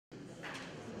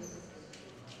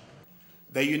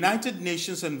The United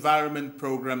Nations Environment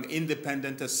Programme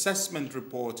Independent Assessment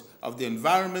Report of the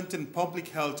Environment and Public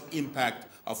Health Impact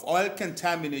of Oil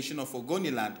Contamination of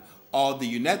Ogoniland, or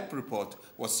the Unep report,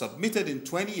 was submitted in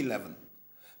 2011.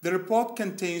 The report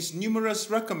contains numerous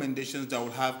recommendations that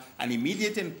will have an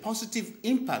immediate and positive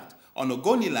impact on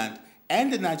Ogoniland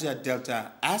and the Niger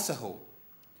Delta as a whole.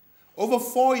 Over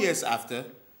 4 years after,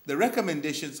 the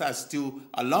recommendations are still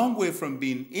a long way from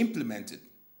being implemented.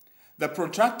 The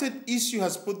protracted issue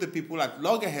has put the people at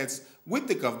loggerheads with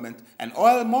the government and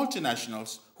oil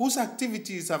multinationals whose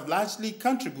activities have largely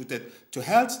contributed to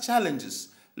health challenges,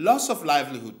 loss of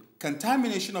livelihood,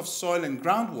 contamination of soil and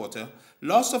groundwater,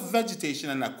 loss of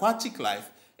vegetation and aquatic life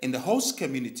in the host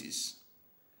communities.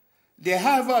 There,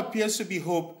 however, appears to be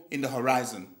hope in the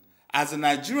horizon, as the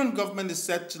Nigerian government is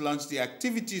set to launch the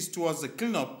activities towards the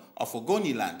cleanup of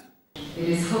Ogoniland. It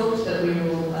is hoped that we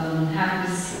will have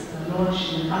this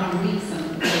launch in the coming weeks,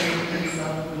 and the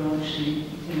itself will launch in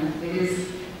Unep. It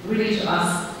is really to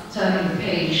us turning the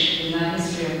page in our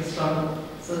history of the struggle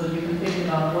so that we can think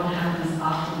about what happens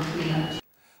after the cleanup.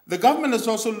 The government is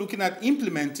also looking at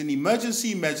implementing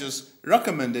emergency measures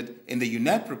recommended in the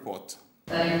Unep report.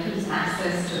 That includes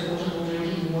access to potable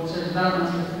drinking water,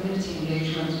 development of community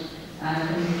engagement, and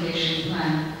a communication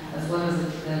plan, as well as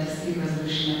a dispute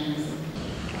resolution mechanism.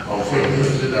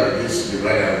 Unfortunately, that is the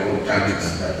right and wrong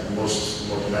tactics that most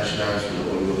multinationals will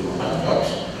always adopt.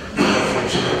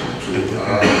 Unfortunately, to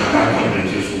our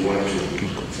communities who want to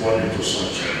fall into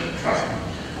such a trap.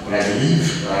 But I believe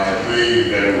very,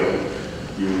 very well.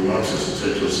 You want to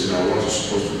say to us, what is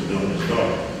supposed to be done is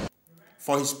done.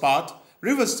 For his part,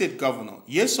 Rivers State Governor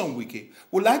Wike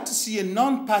would like to see a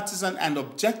non-partisan and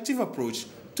objective approach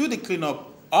to the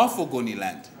cleanup of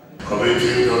Ogoniland.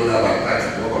 Community don't have a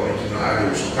party, no community don't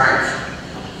have to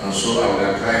survive. And so I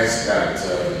would advise that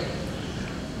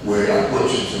we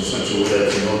approach it in such a way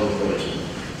that you know the community.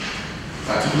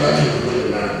 Particularly in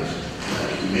Ogoniland,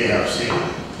 like you may have seen,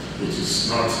 it is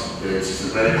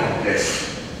a very complex.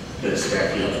 That's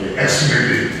that you have to be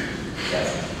extremely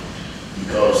careful,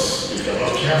 because if you're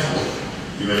not careful,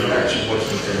 you may not achieve what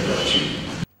you intend to achieve.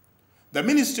 The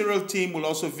ministerial team will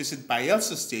also visit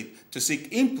Bayelsa State to seek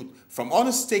input from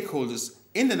other stakeholders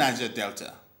in the Niger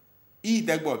Delta.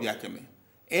 Degbo Obiakeme,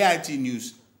 AIT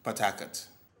News, Port Harcourt.